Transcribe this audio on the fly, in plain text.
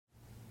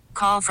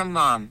Call from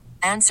mom.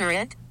 Answer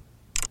it.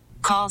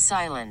 Call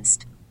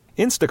silenced.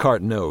 Instacart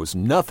knows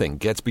nothing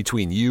gets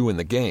between you and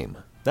the game.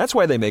 That's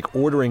why they make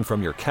ordering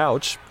from your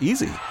couch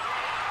easy.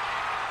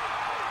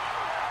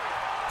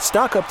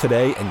 Stock up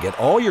today and get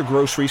all your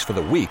groceries for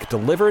the week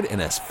delivered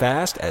in as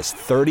fast as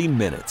 30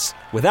 minutes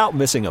without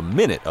missing a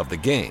minute of the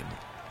game.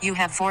 You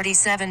have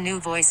 47 new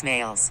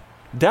voicemails.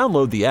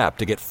 Download the app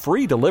to get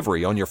free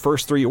delivery on your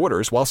first 3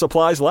 orders while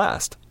supplies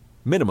last.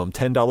 Minimum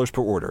 $10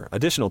 per order.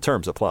 Additional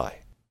terms apply.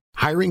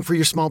 Hiring for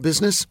your small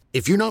business?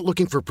 If you're not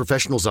looking for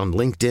professionals on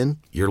LinkedIn,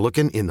 you're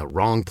looking in the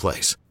wrong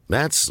place.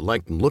 That's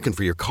like looking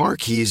for your car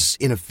keys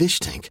in a fish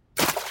tank.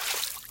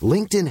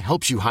 LinkedIn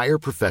helps you hire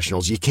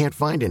professionals you can't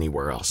find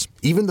anywhere else,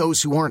 even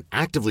those who aren't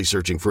actively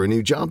searching for a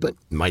new job but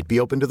might be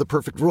open to the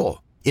perfect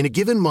role. In a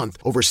given month,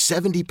 over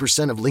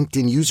 70% of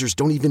LinkedIn users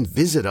don't even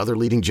visit other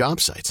leading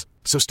job sites.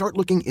 So start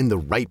looking in the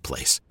right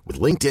place. With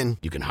LinkedIn,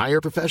 you can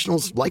hire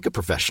professionals like a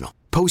professional.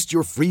 Post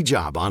your free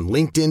job on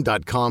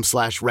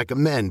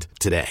linkedin.com/recommend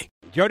today.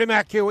 Jody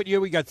Mack here with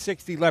you. We got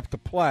 60 left to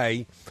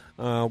play.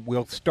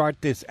 We'll start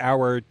this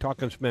hour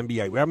talking some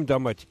NBA. We haven't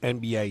done much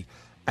NBA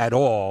at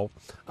all.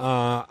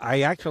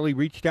 I actually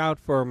reached out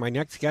for my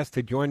next guest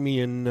to join me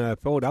in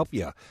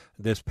Philadelphia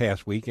this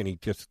past week, and he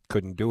just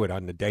couldn't do it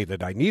on the day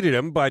that I needed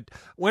him. But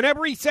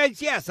whenever he says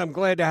yes, I'm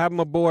glad to have him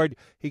aboard.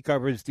 He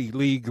covers the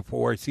league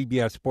for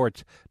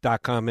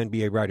CBSSports.com.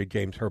 NBA writer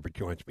James Herbert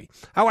joins me.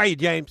 How are you,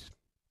 James?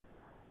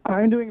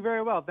 I'm doing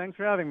very well. Thanks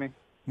for having me.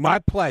 My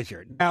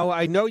pleasure. Now,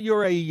 I know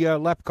you're a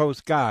left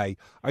coast guy.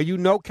 Are you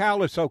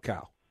NorCal or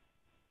SoCal?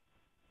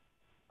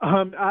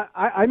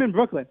 I'm in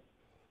Brooklyn.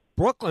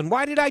 Brooklyn.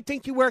 Why did I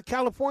think you were a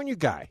California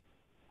guy?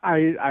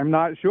 I'm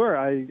not sure.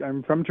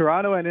 I'm from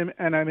Toronto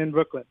and I'm in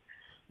Brooklyn.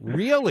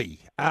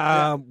 Really?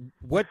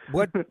 What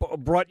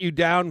brought you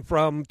down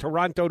from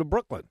Toronto to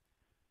Brooklyn?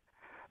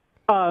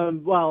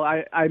 Well,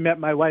 I met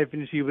my wife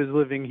and she was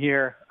living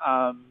here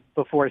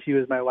before she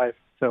was my wife,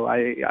 so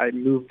I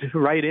moved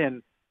right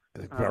in.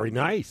 Very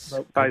nice.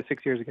 5,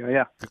 6 years ago,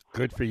 yeah.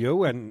 Good for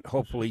you, and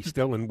hopefully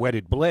still in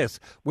wedded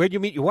bliss. Where'd you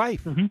meet your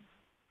wife? Mm-hmm.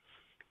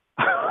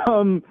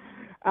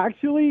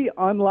 Actually,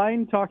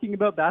 online talking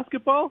about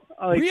basketball.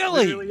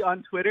 Really? Literally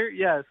on Twitter,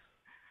 yes.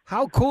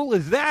 How cool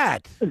is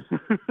that?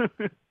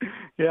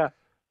 Yeah.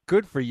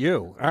 Good for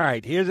you. All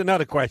right, here's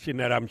another question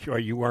that I'm sure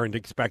you weren't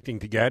expecting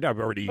to get. I've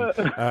already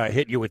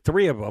hit you with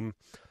 3 of them.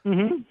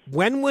 Mm-hmm.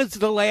 When was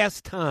the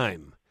last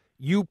time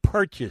you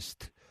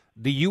purchased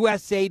the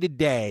USA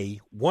Today,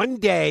 one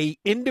day,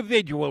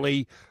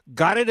 individually,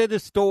 got it at a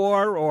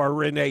store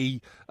or in a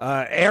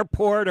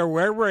airport or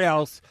wherever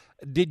else?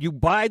 Did you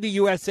buy the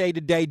USA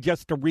Today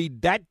just to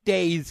read that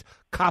day's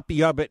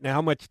copy of it, and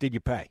how much did you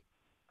pay?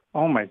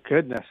 Oh, my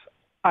goodness.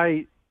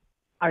 I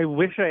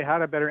wish I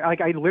had a better –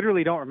 I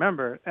literally don't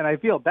remember, and I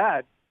feel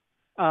bad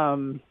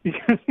because,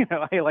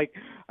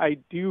 I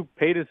do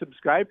pay to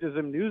subscribe to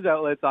some news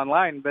outlets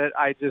online, but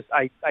I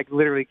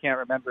literally can't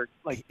remember,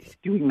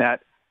 doing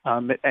that.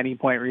 At any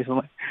point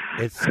recently.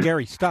 It's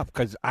scary stuff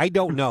because I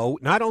don't know.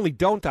 Not only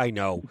don't I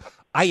know,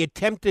 I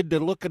attempted to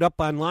look it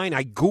up online.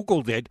 I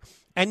Googled it,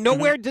 and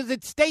nowhere does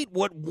it state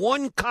what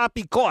one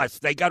copy costs.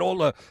 They got all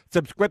the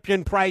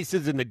subscription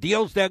prices and the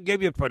deals they'll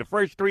give you for the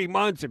first 3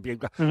 months.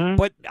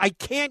 But I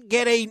can't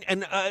get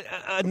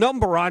a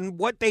number on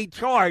what they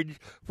charge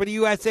for the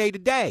USA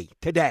today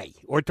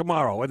or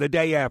tomorrow or the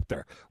day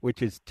after,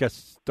 which is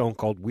just stone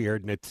cold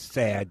weird, and it's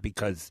sad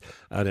because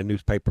the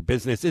newspaper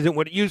business isn't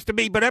what it used to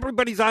be. But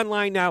everybody's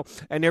online now,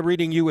 and they're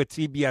reading you at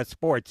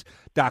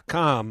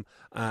CBSSports.com,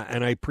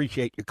 and I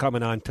appreciate you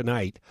coming on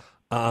tonight.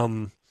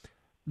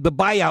 The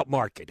buyout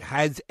market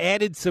has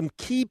added some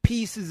key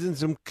pieces in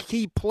some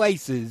key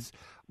places.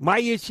 My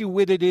issue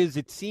with it is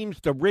it seems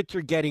the rich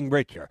are getting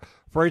richer.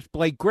 First,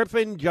 Blake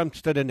Griffin jumps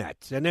to the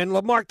Nets, and then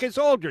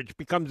LaMarcus Aldridge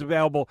becomes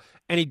available,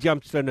 and he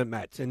jumps to the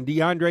Mets. And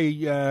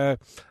DeAndre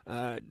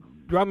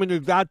Drummond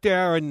is out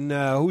there, and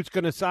who's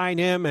going to sign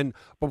him? And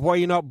before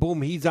you know it,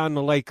 boom, he's on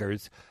the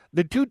Lakers.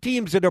 The 2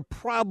 teams that are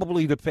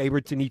probably the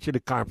favorites in each of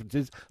the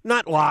conferences,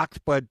 not locks,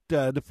 but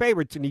the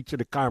favorites in each of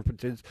the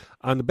conferences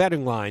on the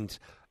betting lines,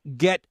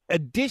 get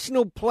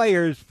additional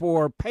players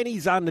for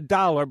pennies on the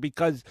dollar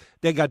because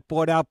they got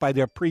bought out by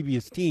their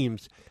previous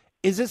teams.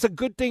 Is this a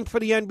good thing for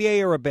the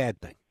NBA or a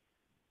bad thing?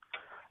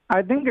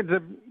 I think it's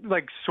a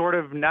sort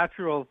of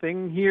natural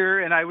thing here,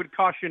 and I would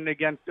caution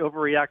against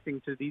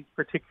overreacting to these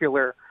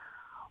particular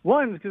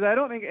ones because I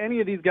don't think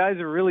any of these guys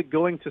are really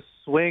going to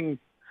swing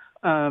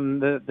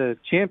the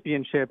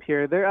championship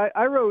here.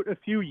 I wrote a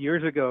few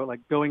years ago,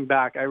 going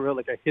back, I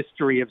wrote a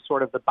history of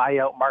sort of the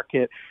buyout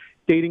market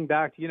dating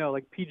back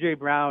to, P.J.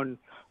 Brown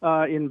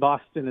in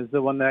Boston is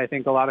the one that I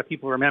think a lot of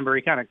people remember.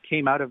 He kind of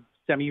came out of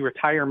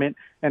semi-retirement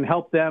and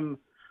helped them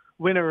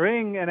win a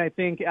ring. And I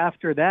think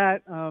after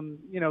that,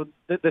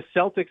 the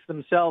Celtics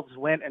themselves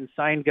went and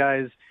signed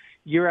guys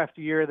year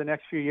after year, the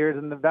next few years.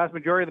 And the vast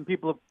majority of them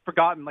people have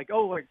forgotten,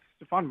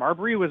 Stephon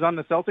Marbury was on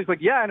the Celtics.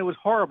 And it was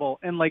horrible.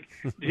 And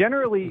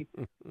generally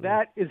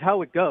that is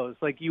how it goes.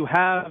 You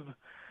have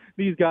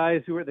these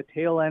guys who are at the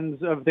tail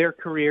ends of their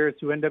careers,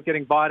 who end up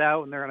getting bought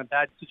out when they're in a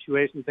bad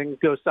situation, things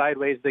go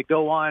sideways, they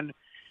go on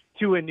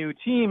to a new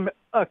team.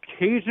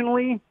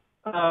 Occasionally,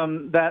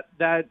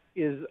 that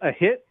is a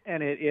hit,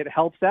 and it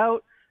helps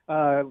out.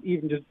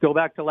 Even just go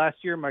back to last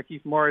year,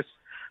 Markieff Morris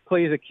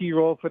plays a key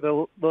role for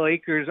the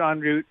Lakers en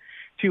route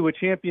to a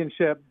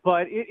championship,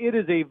 but it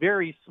is a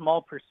very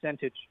small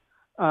percentage.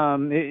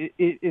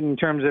 In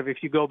terms of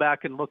if you go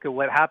back and look at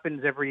what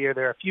happens every year,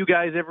 there are a few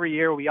guys every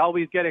year. We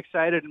always get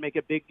excited and make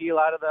a big deal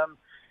out of them.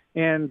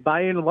 And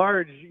by and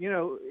large,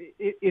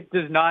 it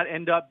does not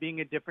end up being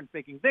a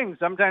difference-making thing.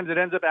 Sometimes it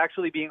ends up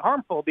actually being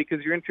harmful because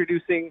you're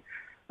introducing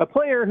a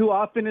player who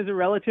often is a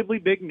relatively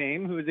big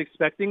name, who is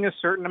expecting a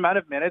certain amount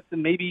of minutes,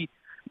 and maybe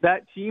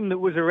that team that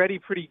was already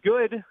pretty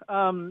good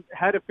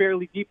had a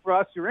fairly deep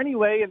roster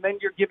anyway, and then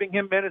you're giving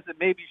him minutes that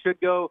maybe should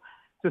go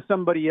to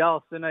somebody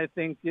else. And I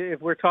think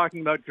if we're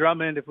talking about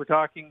Drummond, if we're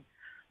talking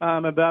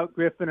about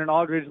Griffin and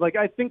Aldridge,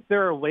 I think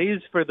there are ways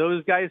for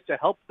those guys to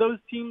help those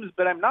teams,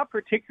 but I'm not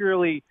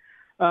particularly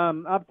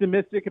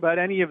optimistic about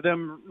any of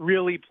them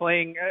really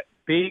playing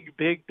big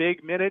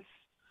minutes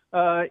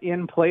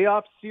in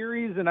playoff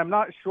series, and I'm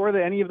not sure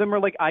that any of them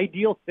are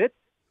ideal fits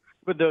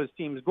with those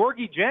teams.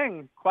 Gorgie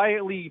Jang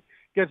quietly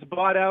gets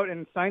bought out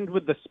and signed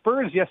with the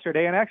Spurs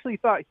yesterday, and I actually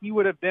thought he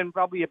would have been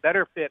probably a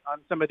better fit on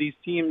some of these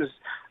teams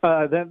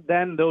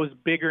than those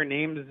bigger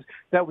names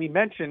that we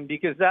mentioned,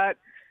 because that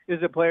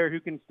is a player who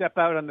can step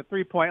out on the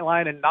three-point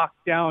line and knock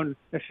down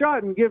a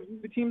shot and give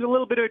the teams a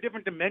little bit of a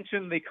different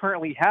dimension they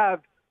currently have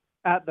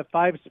at the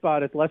 5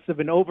 spot. It's less of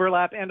an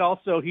overlap, and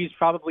also he's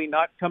probably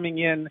not coming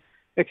in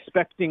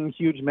expecting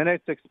huge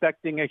minutes,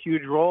 expecting a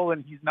huge role,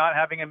 and he's not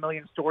having a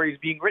million stories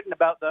being written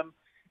about them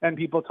and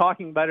people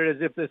talking about it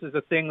as if this is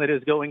a thing that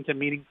is going to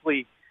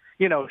meaningfully,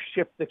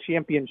 shift the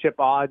championship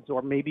odds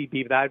or maybe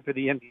be bad for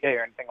the NBA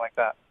or anything like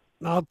that.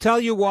 I'll tell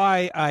you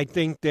why I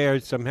think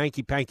there's some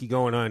hanky-panky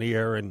going on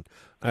here, and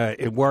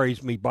it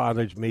worries me,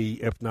 bothers me,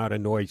 if not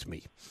annoys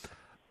me.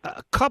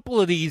 A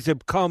couple of these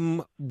have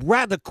come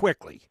rather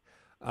quickly.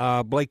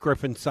 Blake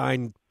Griffin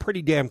signed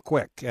pretty damn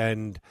quick,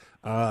 and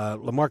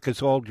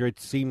LaMarcus Aldridge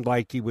seemed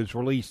like he was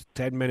released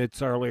 10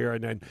 minutes earlier,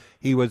 and then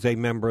he was a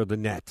member of the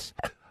Nets.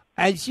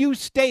 As you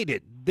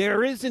stated,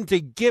 there isn't a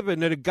given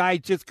that a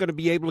guy's just going to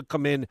be able to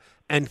come in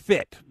and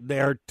fit.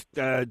 They're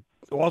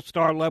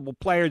all-star level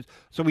players,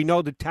 so we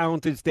know the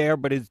talent is there,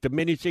 but it's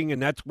diminishing,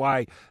 and that's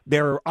why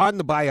they're on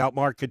the buyout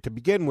market to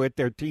begin with.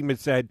 Their team has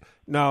said,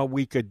 no,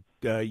 we could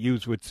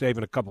use with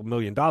saving a couple $1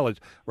 million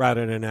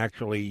rather than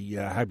actually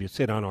have you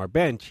sit on our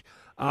bench.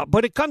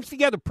 But it comes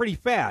together pretty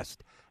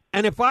fast.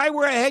 And if I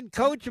were a head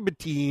coach of a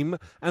team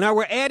and I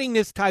were adding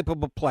this type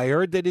of a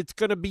player, that it's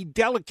going to be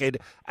delicate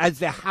as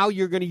to how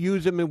you're going to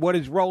use him and what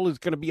his role is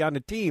going to be on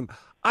the team,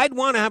 I'd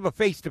want to have a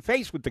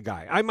face-to-face with the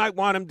guy. I might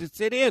want him to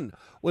sit in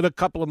with a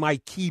couple of my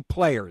key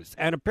players.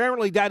 And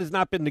apparently that has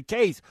not been the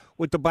case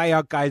with the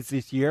buyout guys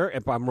this year.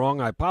 If I'm wrong,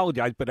 I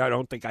apologize, but I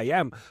don't think I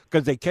am,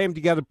 because they came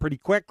together pretty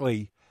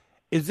quickly.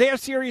 Is there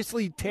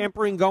seriously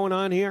tampering going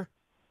on here?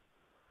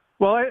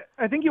 Well,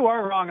 I think you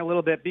are wrong a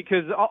little bit,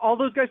 because all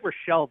those guys were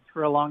shelved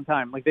for a long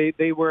time.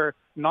 They were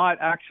not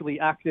actually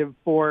active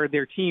for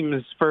their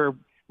teams for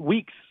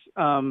weeks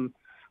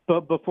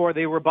but before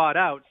they were bought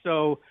out.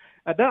 So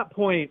at that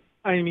point,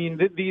 I mean,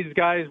 these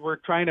guys were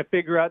trying to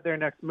figure out their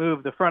next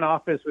move. The front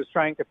office was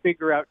trying to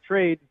figure out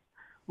trades.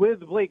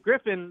 With Blake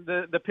Griffin,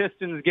 the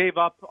Pistons gave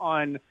up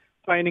on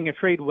finding a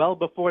trade well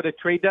before the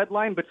trade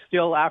deadline, but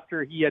still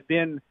after he had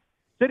been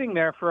sitting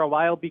there for a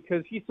while,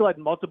 because he still had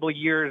multiple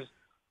years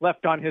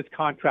left on his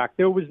contract.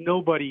 There was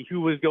nobody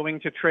who was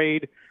going to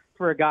trade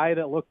for a guy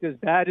that looked as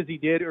bad as he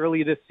did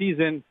early this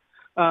season,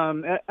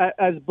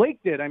 as Blake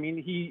did. I mean,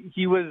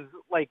 he was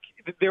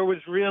there was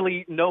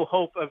really no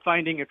hope of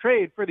finding a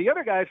trade. For the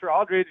other guys, for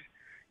Aldridge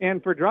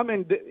and for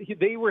Drummond,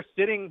 they were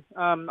sitting,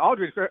 for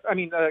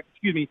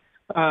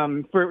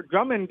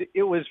Drummond,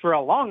 it was for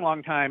a long,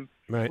 long time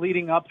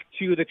leading up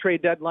to the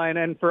trade deadline.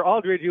 And for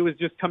Aldridge, it was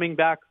just coming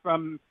back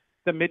from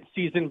the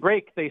mid-season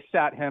break, they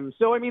sat him.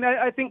 So, I mean,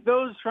 I think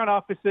those front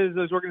offices,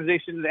 those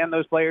organizations, and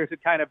those players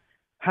had kind of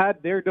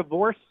had their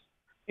divorce,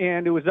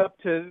 and it was up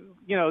to,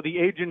 the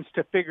agents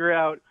to figure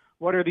out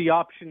what are the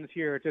options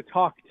here, to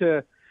talk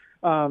to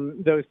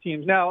those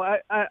teams. Now,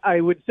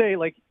 I would say,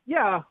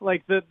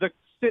 the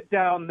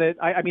sit-down that,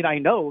 I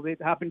know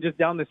it happened just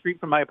down the street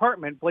from my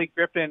apartment. Blake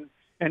Griffin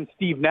and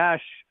Steve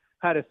Nash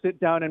had a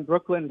sit-down in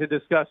Brooklyn to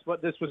discuss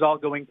what this was all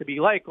going to be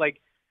like.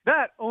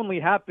 That only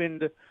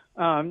happened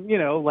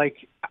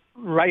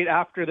right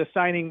after the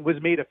signing was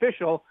made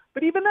official.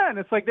 But even then,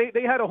 it's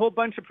they had a whole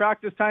bunch of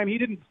practice time. He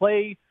didn't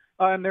play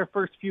in their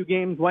first few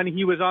games when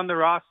he was on the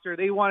roster.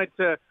 They wanted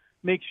to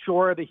make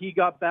sure that he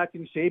got back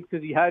in shape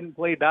because he hadn't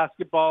played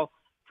basketball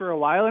for a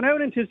while. And I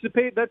would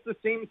anticipate that's the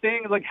same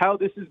thing, how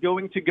this is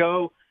going to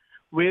go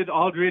with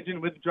Aldridge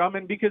and with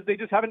Drummond, because they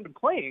just haven't been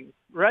playing,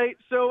 right?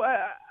 So,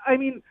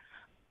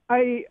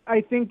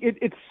 I think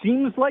it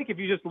seems like if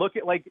you just look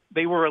at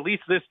they were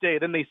released this day,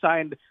 then they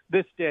signed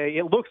this day,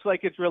 it looks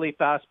like it's really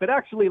fast. But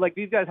actually,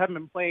 these guys haven't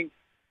been playing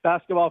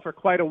basketball for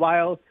quite a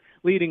while.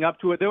 leading up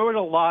to it. There was a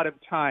lot of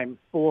time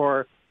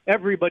for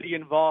everybody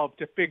involved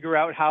to figure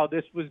out how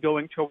this was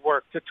going to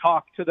work, to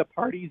talk to the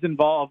parties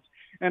involved.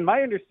 And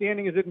my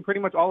understanding is that in pretty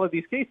much all of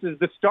these cases,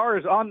 the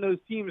stars on those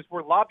teams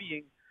were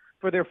lobbying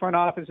for their front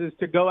offices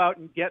to go out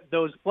and get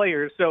those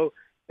players. So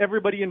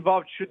everybody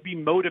involved should be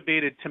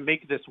motivated to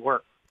make this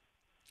work.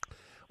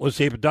 We'll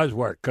see if it does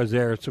work, because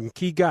there are some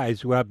key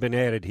guys who have been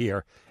added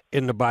here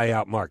in the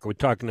buyout market. We're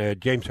talking to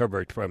James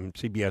Herbert from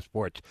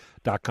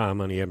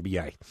CBSSports.com on the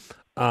NBA.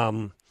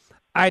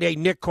 I had a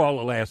Knick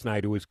caller last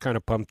night who was kind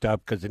of pumped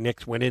up because the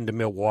Knicks went into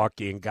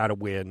Milwaukee and got a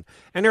win.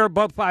 And they're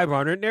above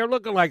 500, and they're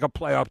looking like a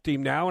playoff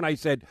team now. And I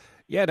said,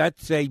 yeah,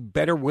 that's a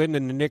better win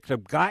than the Knicks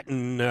have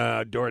gotten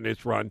during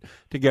this run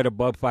to get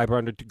above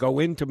 500 to go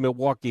into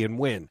Milwaukee and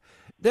win.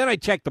 Then I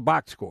checked the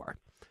box score.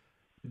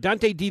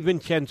 Dante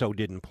DiVincenzo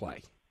didn't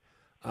play.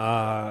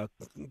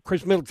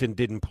 Chris Middleton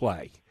didn't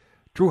play.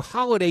 Drew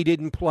Holiday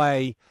didn't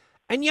play.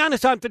 And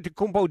Giannis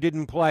Antetokounmpo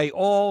didn't play.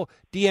 All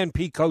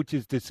DNP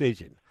coach's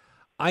decision.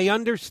 I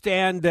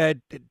understand that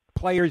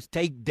players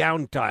take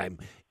downtime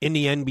in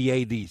the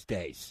NBA these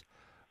days.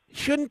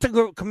 Shouldn't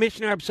the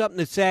commissioner have something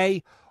to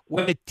say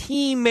when a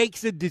team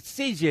makes a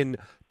decision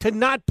to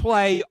not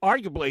play,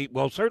 arguably,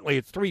 well, certainly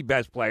it's 3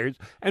 best players,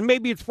 and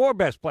maybe it's 4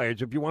 best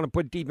players if you want to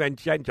put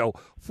DiVincenzo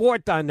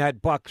fourth on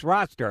that Bucks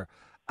roster.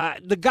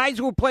 The guys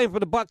who were playing for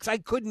the Bucks, I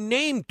couldn't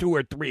name 2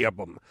 or 3 of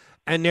them.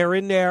 And they're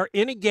in there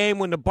in a game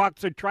when the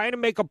Bucks are trying to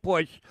make a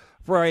push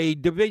for a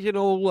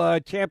divisional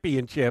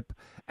championship,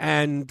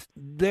 and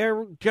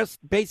they're just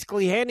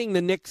basically handing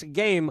the Knicks a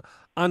game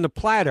on the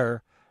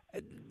platter.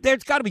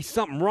 There's got to be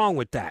something wrong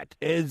with that.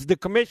 Is the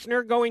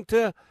commissioner going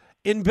to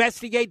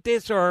investigate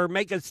this or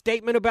make a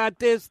statement about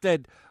this,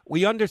 that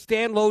we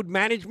understand load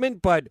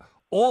management, but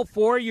all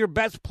 4 of your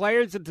best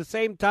players at the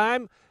same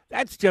time?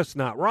 That's just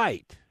not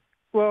right.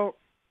 Well,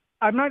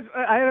 I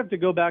have to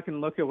go back and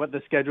look at what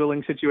the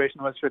scheduling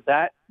situation was for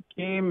that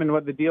game and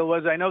what the deal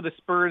was. I know the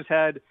Spurs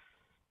had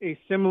a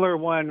similar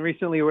one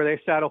recently where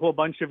they sat a whole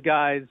bunch of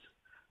guys,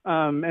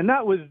 and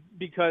that was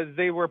because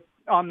they were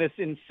on this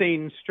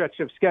insane stretch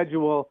of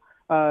schedule.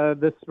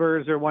 The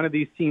Spurs are one of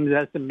these teams that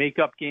has to make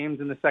up games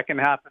in the second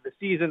half of the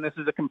season. This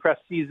is a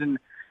compressed season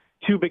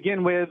to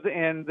begin with,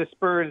 and the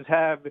Spurs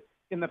have,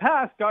 in the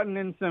past, gotten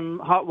in some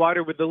hot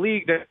water with the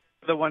league. They're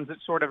the ones that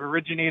sort of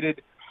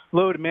originated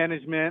load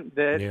management,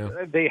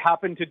 that they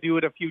happened to do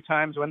it a few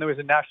times when there was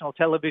a national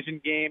television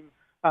game.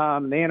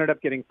 They ended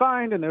up getting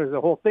fined, and there was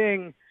a whole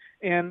thing.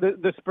 And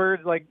the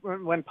Spurs, like,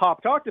 when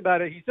Pop talked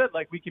about it, he said,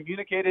 like, we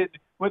communicated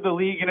with the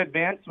league in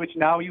advance, which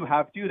now you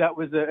have to. That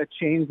was a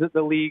change that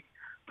the league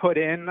put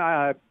in,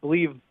 I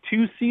believe,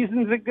 2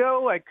 seasons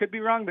ago. I could be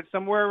wrong, but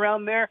somewhere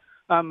around there,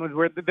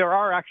 where there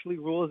are actually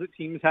rules that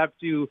teams have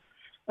to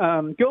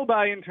go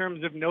by in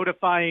terms of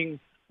notifying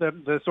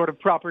the sort of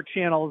proper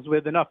channels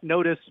with enough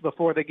notice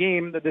before the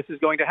game that this is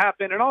going to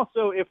happen. And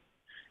also,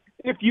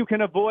 if you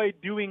can avoid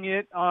doing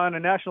it on a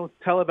national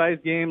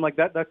televised game like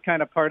that, that's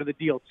kind of part of the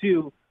deal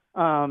too.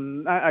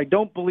 I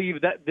don't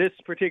believe that this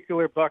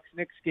particular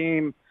Bucks-Knicks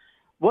game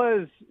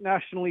was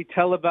nationally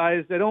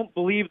televised. I don't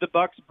believe the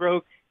Bucks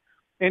broke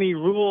any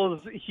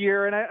rules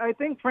here. And I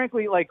think,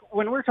 frankly, like,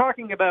 when we're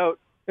talking about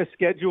a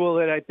schedule,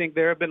 that I think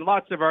there have been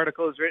lots of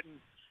articles written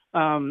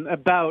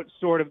about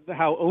sort of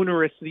how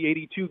onerous the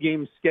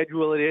 82-game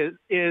schedule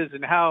is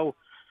and how,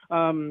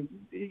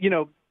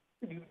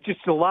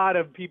 just a lot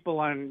of people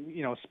on,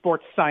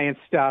 sports science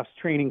staffs,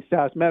 training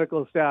staffs,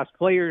 medical staffs,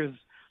 players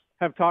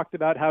have talked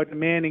about how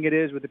demanding it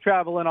is with the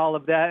travel and all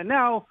of that. And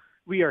now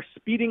we are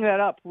speeding that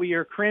up. We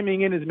are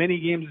cramming in as many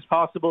games as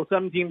possible.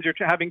 Some teams are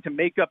having to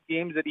make up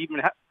games at even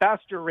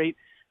faster rate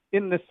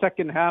in the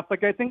second half.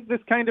 Like, I think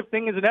this kind of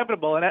thing is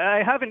inevitable. And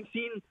I haven't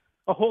seen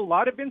a whole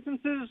lot of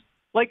instances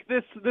like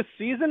this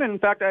season. In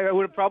fact, I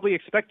would have probably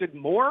expected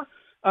more.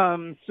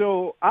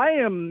 So I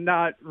am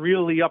not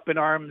really up in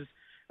arms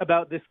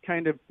about this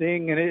kind of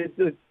thing. And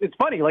it's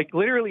funny, like,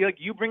 literally, like,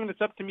 you bringing this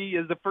up to me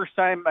is the first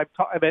time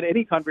I've had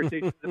any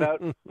conversations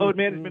about load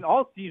management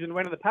all season,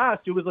 when in the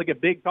past it was like a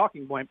big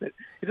talking point, but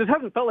it just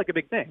hasn't felt like a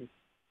big thing.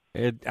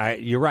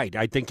 You're right.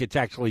 I think it's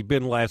actually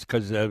been less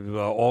because of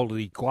all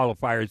the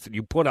qualifiers that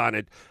you put on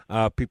it.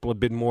 People have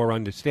been more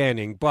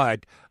understanding.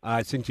 But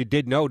since you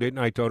did note it, and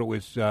I thought it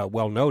was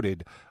well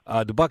noted,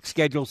 the Bucs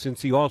schedule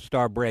since the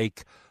All-Star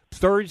break: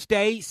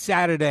 Thursday,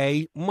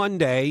 Saturday,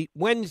 Monday,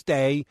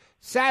 Wednesday,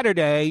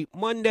 Saturday,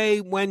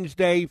 Monday,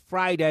 Wednesday,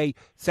 Friday,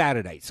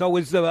 Saturday. So it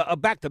was a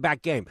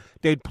back-to-back game.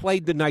 They'd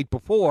played the night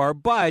before,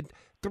 but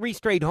 3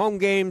 straight home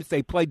games.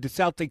 They played the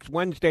Celtics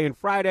Wednesday and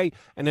Friday,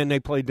 and then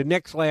they played the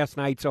Knicks last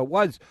night. So it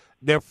was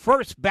their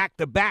first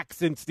back-to-back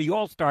since the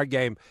All-Star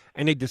game,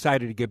 and they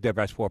decided to give their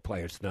best 4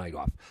 players tonight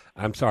off.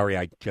 I'm sorry,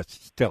 I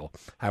just still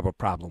have a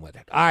problem with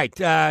it. All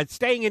right,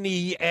 staying in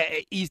the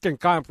Eastern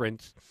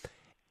Conference,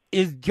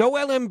 is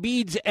Joel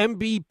Embiid's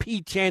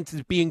MVP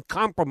chances being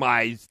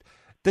compromised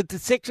that the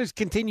Sixers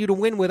continue to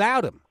win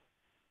without him?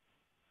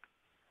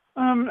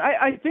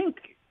 I think,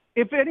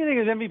 if anything,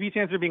 his MVP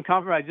chances are being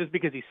compromised just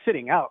because he's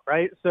sitting out,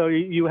 right? So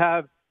you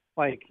have,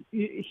 like,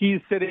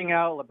 he's sitting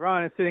out,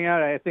 LeBron is sitting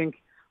out. I think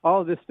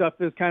all of this stuff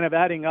is kind of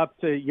adding up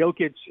to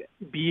Jokic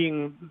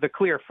being the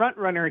clear front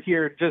runner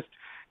here, just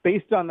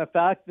based on the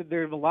fact that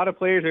there's a lot of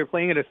players that are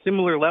playing at a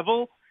similar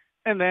level,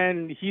 and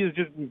then he's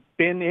just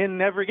been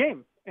in every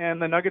game.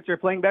 And the Nuggets are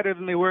playing better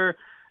than they were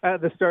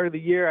at the start of the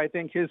year. I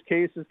think his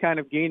case is kind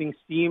of gaining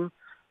steam.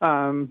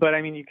 But,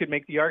 I mean, you could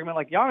make the argument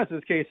like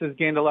Giannis's case has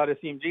gained a lot of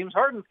steam. James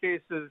Harden's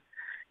case has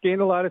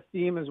gained a lot of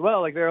steam as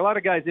well. Like, there are a lot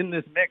of guys in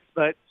this mix.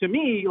 But to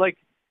me, like,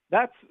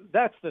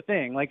 that's the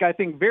thing. Like, I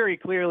think very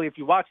clearly if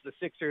you watch the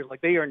Sixers,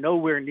 like, they are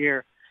nowhere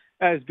near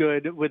as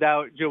good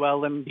without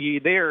Joel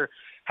Embiid. They are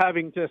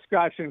having to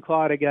scratch and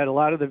claw to get a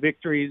lot of the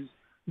victories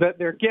that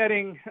they're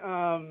getting.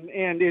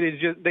 And it is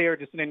just, they are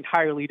just an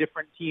entirely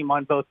different team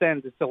on both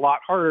ends. It's a lot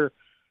harder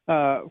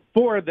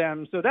for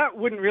them. So that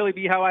wouldn't really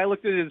be how I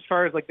looked at it as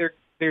far as like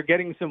they're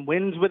getting some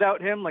wins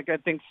without him. Like, I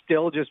think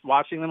still just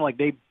watching them, like,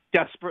 they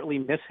desperately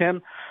miss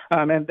him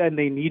and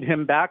they need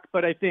him back.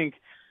 But I think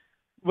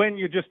when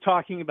you're just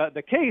talking about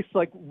the case,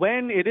 like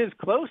when it is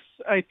close,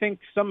 I think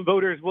some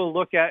voters will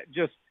look at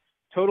just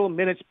total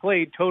minutes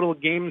played, total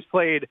games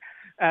played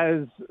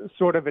as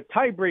sort of a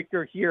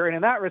tiebreaker here. And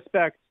in that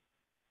respect,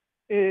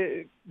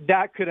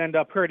 that could end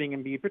up hurting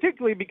Embiid,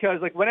 particularly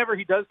because, like, whenever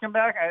he does come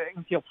back, I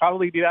think he'll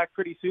probably be back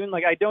pretty soon.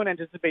 Like, I don't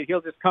anticipate he'll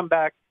just come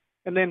back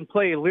and then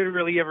play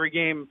literally every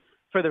game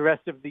for the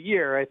rest of the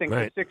year. I think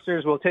the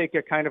Sixers will take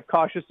a kind of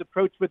cautious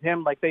approach with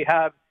him like they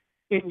have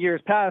in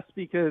years past,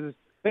 because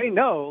they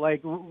know,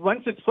 like,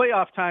 once it's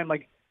playoff time,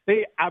 like,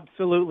 they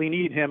absolutely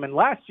need him. And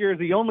last year is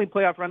the only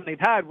playoff run they've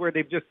had where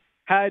they've just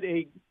had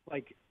a,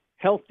 like,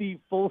 healthy,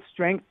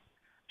 full-strength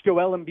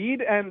Joel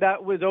Embiid, and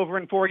that was over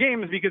in 4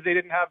 games because they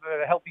didn't have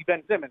a healthy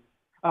Ben Simmons.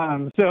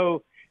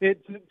 So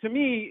to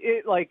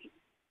me, like,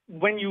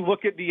 when you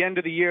look at the end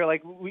of the year,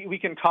 like, we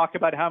can talk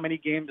about how many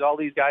games all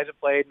these guys have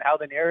played and how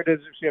the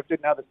narratives have shifted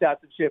and how the stats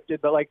have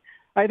shifted. But, like,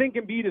 I think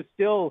Embiid is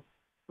still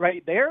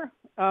right there.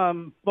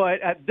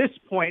 But at this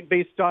point,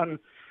 based on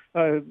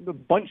a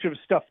bunch of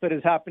stuff that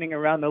is happening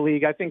around the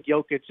league, I think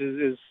Jokic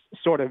is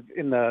sort of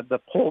in the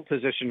pole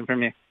position for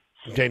me.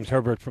 James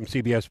Herbert from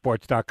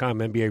CBSSports.com,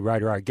 NBA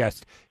writer, our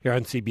guest here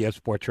on CBS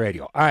Sports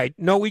Radio. All right,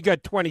 no, we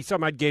got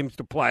 20-some-odd games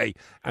to play,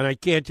 and I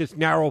can't just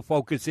narrow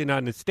focus in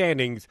on the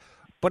standings,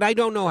 but I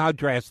don't know how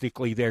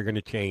drastically they're going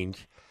to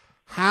change.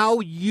 How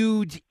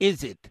huge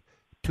is it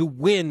to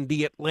win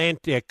the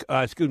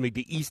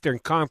the Eastern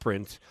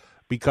Conference?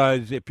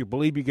 Because if you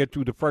believe you get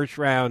through the first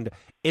round,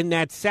 in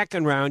that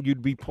second round,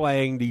 you'd be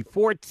playing the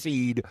 4th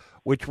seed,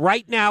 which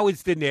right now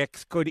is the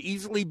Knicks, could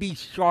easily be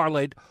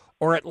Charlotte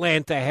or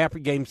Atlanta. Half a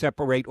game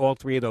separate all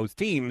 3 of those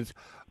teams.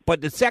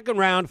 But the second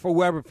round for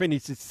whoever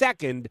finishes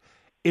second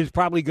is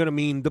probably going to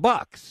mean the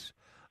Bucks.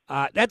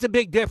 That's a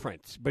big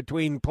difference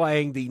between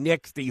playing the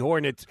Knicks, the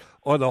Hornets,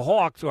 or the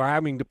Hawks, or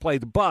having to play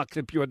the Bucks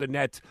if you're the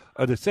Nets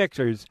or the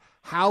Sixers.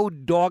 How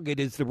dogged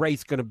is the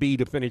race going to be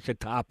to finish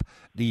atop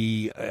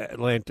the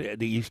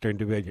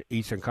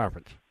Eastern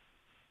Conference?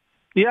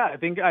 Yeah, I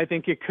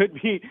think it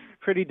could be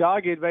pretty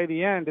dogged by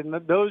the end. And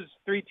those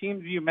 3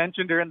 teams you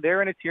mentioned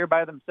they're in a tier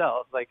by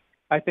themselves. Like,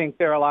 I think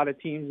there are a lot of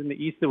teams in the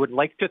East that would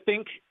like to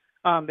think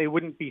they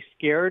wouldn't be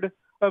scared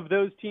of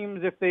those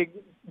teams if they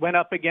went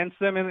up against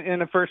them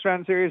in a first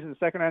round series and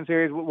second round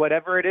series,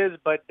 whatever it is.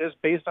 But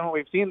just based on what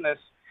we've seen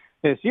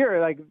this year,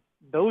 like,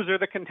 those are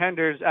the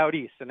contenders out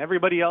East, and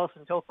everybody else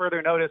until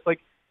further notice.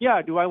 Like,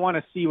 yeah, do I want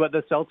to see what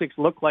the Celtics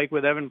look like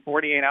with Evan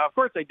Fournier now? Of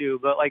course I do,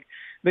 but like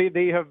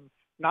they have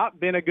not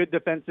been a good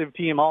defensive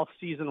team all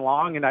season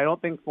long, and I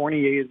don't think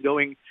Fournier is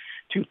going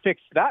to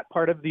fix that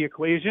part of the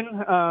equation.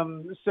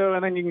 And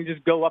then you can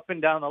just go up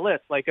and down the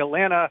list. Like,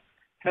 Atlanta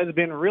has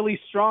been really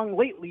strong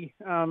lately,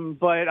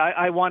 but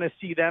I want to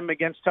see them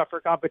against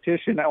tougher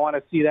competition. I want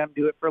to see them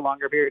do it for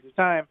longer periods of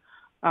time,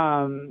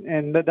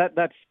 and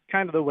that's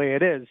kind of the way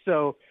it is.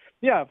 So,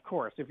 yeah, of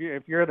course, if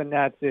you're the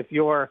Nets, if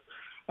you're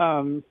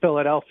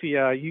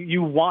Philadelphia,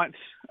 you want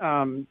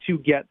to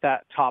get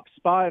that top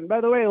spot. And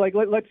by the way, like,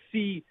 let's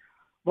see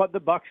what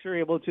the Bucks are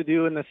able to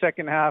do in the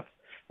second half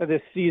of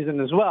this season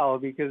as well,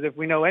 because if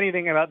we know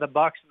anything about the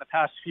Bucks in the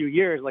past few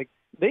years, like,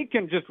 they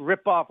can just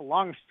rip off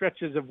long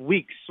stretches of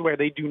weeks where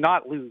they do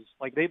not lose.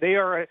 Like, they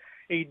are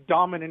a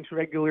dominant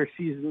regular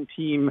season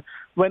team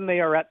when they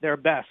are at their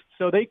best.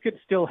 So they could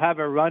still have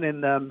a run in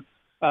them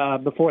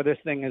before this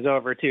thing is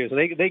over too. So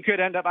they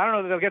could end up, I don't know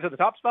if they'll get to the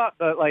top spot,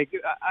 but like,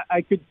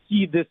 I could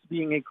see this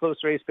being a close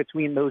race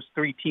between those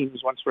 3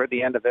 teams once we're at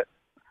the end of it.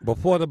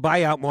 Before the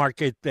buyout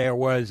market, there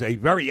was a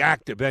very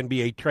active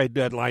NBA trade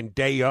deadline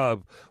day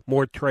of,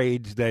 more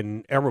trades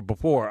than ever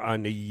before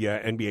on the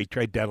NBA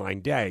trade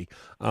deadline day.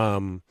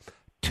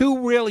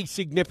 2 really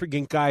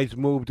significant guys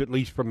moved, at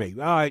least for me.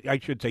 I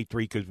should say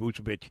 3, because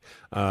Vucevic,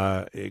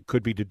 it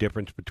could be the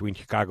difference between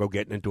Chicago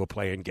getting into a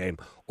play-in game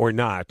or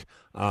not.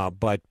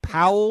 But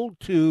Powell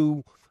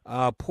to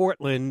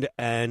Portland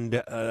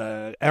and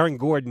Aaron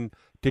Gordon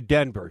to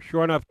Denver.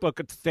 Sure enough, look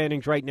at the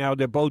standings right now.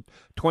 They're both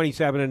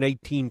 27 and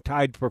 18,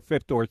 tied for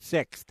 5th or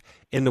 6th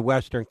in the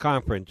Western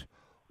Conference.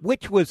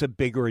 Which was a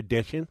bigger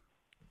addition?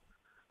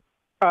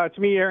 To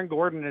me, Aaron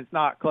Gordon is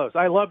not close.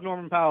 I love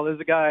Norman Powell. There's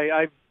a guy,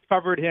 I've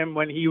covered him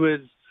when he was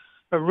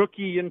a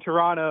rookie in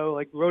Toronto,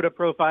 like wrote a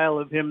profile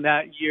of him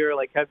that year,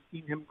 like have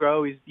seen him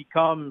grow. He's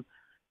become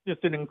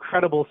just an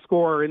incredible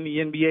scorer in the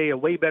NBA, a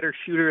way better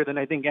shooter than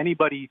I think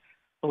anybody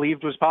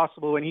believed was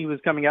possible when he was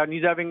coming out. And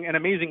he's having an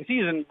amazing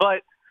season.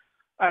 But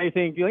I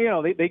think,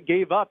 they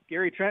gave up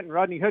Gary Trent and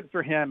Rodney Hood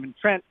for him. And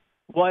Trent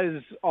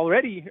was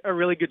already a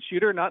really good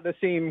shooter, not the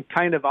same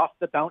kind of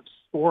off-the-bounce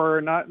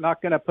scorer,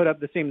 not going to put up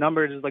the same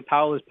numbers as like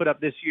Powell has put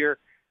up this year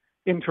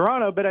in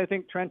Toronto. But I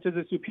think Trent is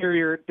a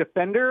superior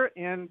defender.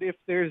 And if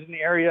there's an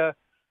area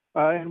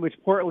in which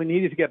Portland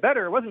needed to get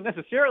better, it wasn't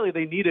necessarily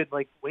they needed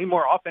like way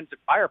more offensive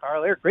firepower.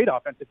 They're a great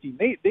offensive team.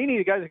 They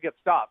needed guys to get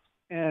stops.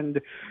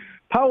 And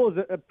Powell's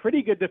a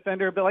pretty good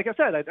defender, but like I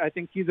said, I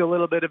think he's a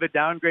little bit of a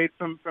downgrade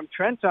from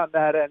Trent on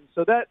that end.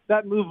 So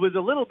that move was a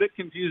little bit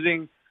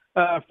confusing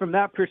from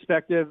that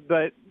perspective.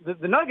 But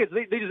the Nuggets,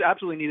 they just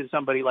absolutely needed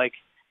somebody like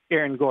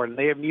Aaron Gordon.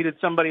 They have needed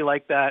somebody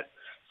like that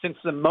since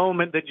the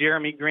moment that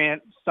Jeremy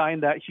Grant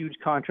signed that huge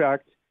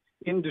contract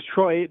in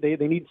Detroit. They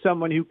need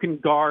someone who can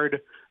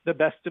guard the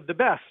best of the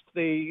best.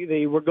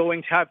 They were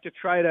going to have to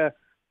try to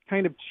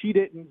kind of cheat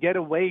it and get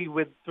away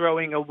with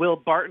throwing a Will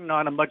Barton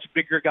on a much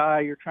bigger guy.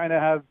 You're trying to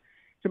have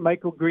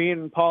Michael Green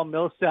and Paul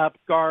Millsap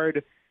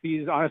guard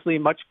these honestly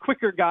much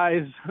quicker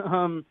guys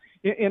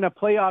in a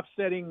playoff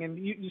setting. And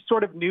you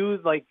sort of knew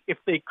like if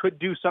they could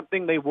do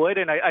something, they would.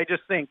 And I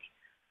just think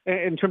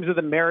in terms of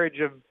the marriage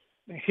of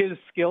his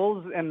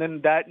skills and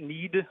then that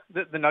need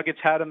that the Nuggets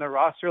had on their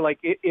roster, like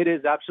it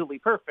is absolutely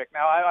perfect.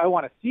 Now I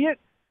want to see it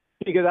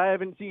because I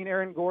haven't seen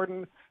Aaron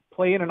Gordon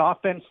play in an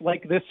offense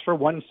like this for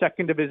 1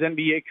 second of his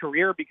NBA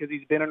career because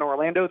he's been in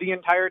Orlando the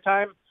entire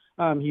time.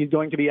 He's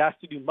going to be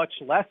asked to do much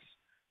less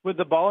with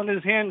the ball in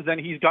his hands than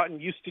he's gotten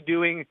used to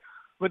doing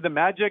with the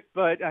Magic.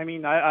 But, I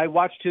mean, I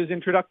watched his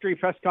introductory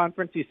press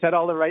conference. He said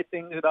all the right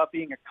things about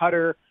being a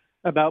cutter,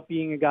 about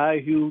being a guy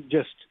who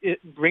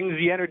it brings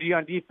the energy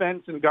on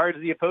defense and guards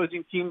the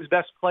opposing team's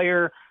best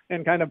player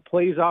and kind of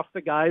plays off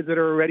the guys that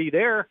are already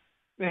there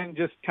and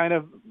just kind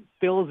of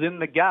fills in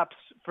the gaps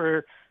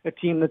for a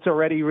team that's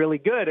already really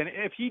good. And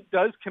if he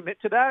does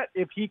commit to that,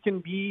 if he can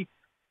be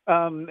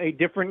a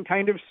different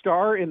kind of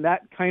star in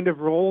that kind of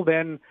role,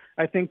 then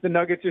I think the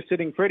Nuggets are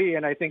sitting pretty,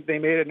 and I think they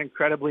made an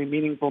incredibly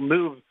meaningful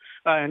move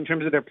in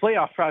terms of their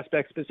playoff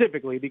prospects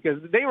specifically, because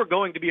they were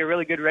going to be a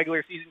really good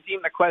regular season team.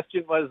 The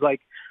question was,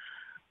 like,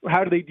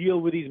 how do they deal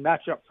with these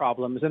matchup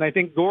problems? And I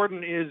think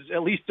Gordon is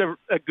at least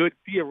a good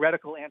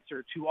theoretical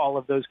answer to all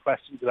of those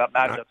questions about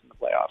matchups in the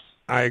playoffs.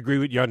 I agree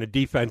with you on the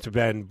defensive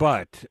end,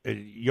 but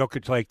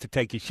Jokic likes to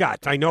take his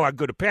shots. I know how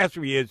good a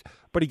passer he is,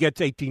 but he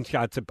gets 18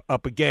 shots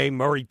up a game.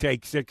 Murray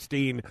takes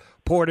 16.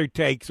 Porter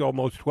takes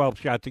almost 12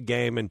 shots a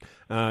game, and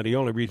the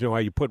only reason why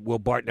you put Will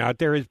Barton out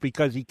there is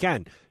because he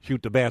can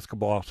shoot the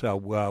basketball. So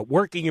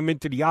working him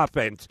into the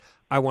offense,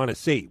 I want to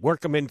see.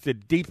 Work him into the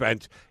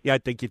defense, I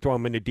think you throw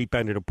him in the deep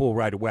end of the pool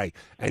right away,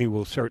 and he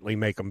will certainly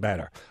make them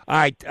better. All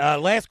right,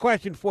 last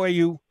question for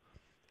you.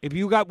 If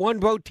you got one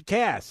vote to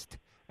cast,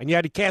 and you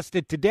had to cast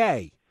it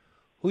today,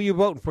 who are you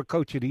voting for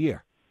Coach of the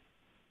Year?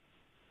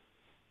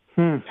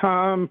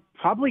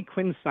 Probably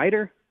Quinn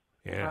Snyder.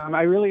 Yeah.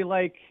 I really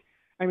like,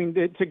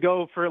 to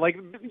go for, like,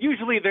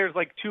 usually there's,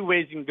 like, two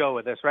ways you can go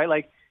with this, right?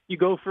 Like, you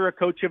go for a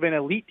coach of an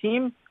elite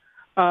team,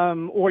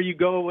 or you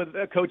go with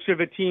a coach of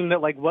a team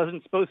that, like,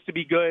 wasn't supposed to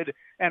be good,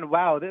 and,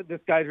 wow,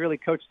 this guy's really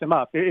coached them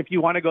up. If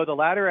you want to go the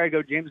latter, I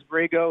go James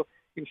Borrego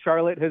in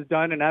Charlotte has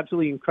done an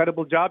absolutely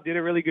incredible job, did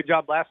a really good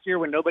job last year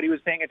when nobody was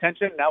paying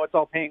attention. Now it's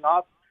all paying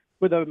off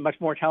with a much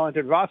more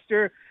talented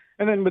roster.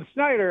 And then with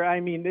Snyder,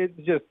 it's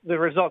just the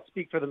results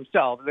speak for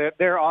themselves.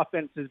 Their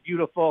offense is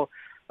beautiful.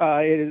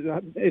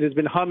 It has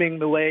been humming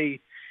the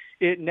way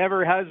it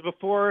never has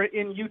before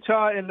in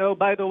Utah. And though,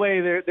 by the way,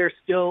 they're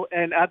still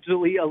an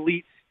absolutely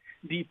elite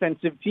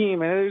defensive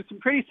team. And there's some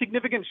pretty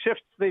significant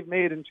shifts they've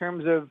made in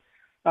terms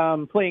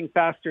of playing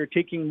faster,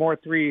 taking more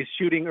threes,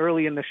 shooting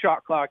early in the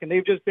shot clock. And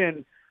they've just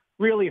been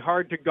really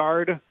hard to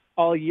guard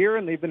all year,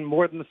 and they've been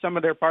more than the sum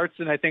of their parts,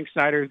 and I think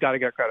Snyder's got to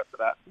get credit for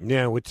that.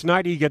 Yeah, with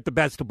Snyder, you get the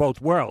best of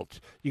both worlds.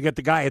 You get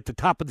the guy at the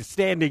top of the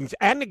standings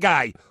and the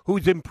guy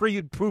who's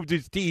improved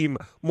his team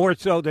more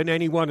so than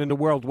anyone in the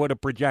world would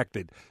have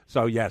projected.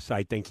 So, yes,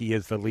 I think he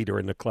is the leader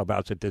in the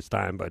clubhouse at this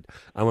time, but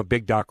I'm a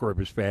big Doc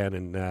Rivers fan,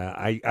 and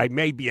I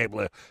may be able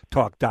to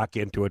talk Doc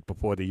into it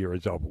before the year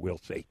is over. We'll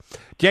see.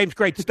 James,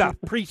 great stuff.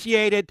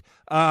 Appreciate it.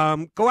 Go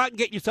out and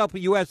get yourself a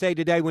USA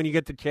Today when you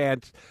get the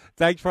chance.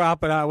 Thanks for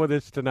hopping on with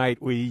us tonight.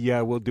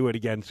 We'll do it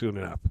again soon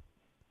enough.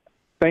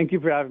 Thank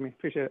you for having me.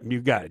 Appreciate it. You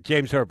got it.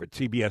 James Herbert,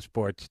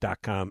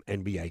 CBSSports.com,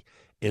 NBA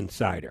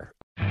Insider.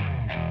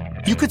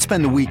 You could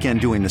spend the weekend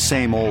doing the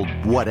same old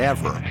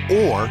whatever,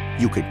 or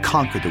you could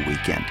conquer the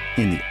weekend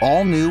in the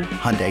all-new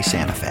Hyundai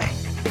Santa Fe.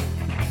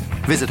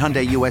 Visit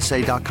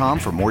HyundaiUSA.com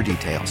for more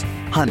details.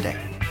 Hyundai,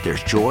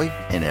 there's joy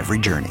in every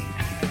journey.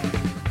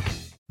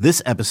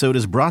 This episode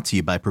is brought to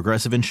you by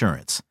Progressive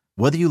Insurance.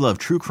 Whether you love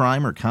true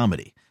crime or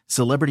comedy,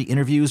 celebrity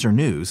interviews or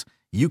news,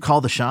 you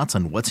call the shots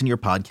on what's in your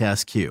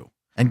podcast queue.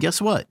 And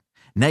guess what?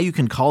 Now you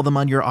can call them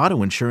on your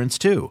auto insurance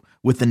too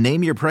with the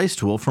Name Your Price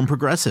tool from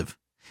Progressive.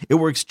 It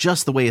works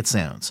just the way it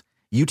sounds.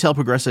 You tell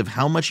Progressive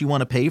how much you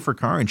want to pay for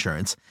car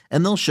insurance,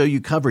 and they'll show you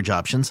coverage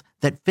options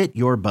that fit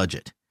your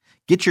budget.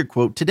 Get your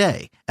quote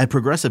today at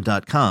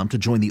Progressive.com to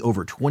join the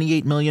over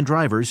 28 million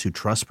drivers who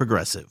trust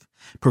Progressive.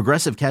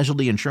 Progressive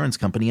Casualty Insurance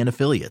Company and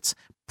Affiliates.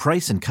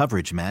 Price and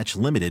coverage match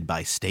limited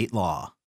by state law.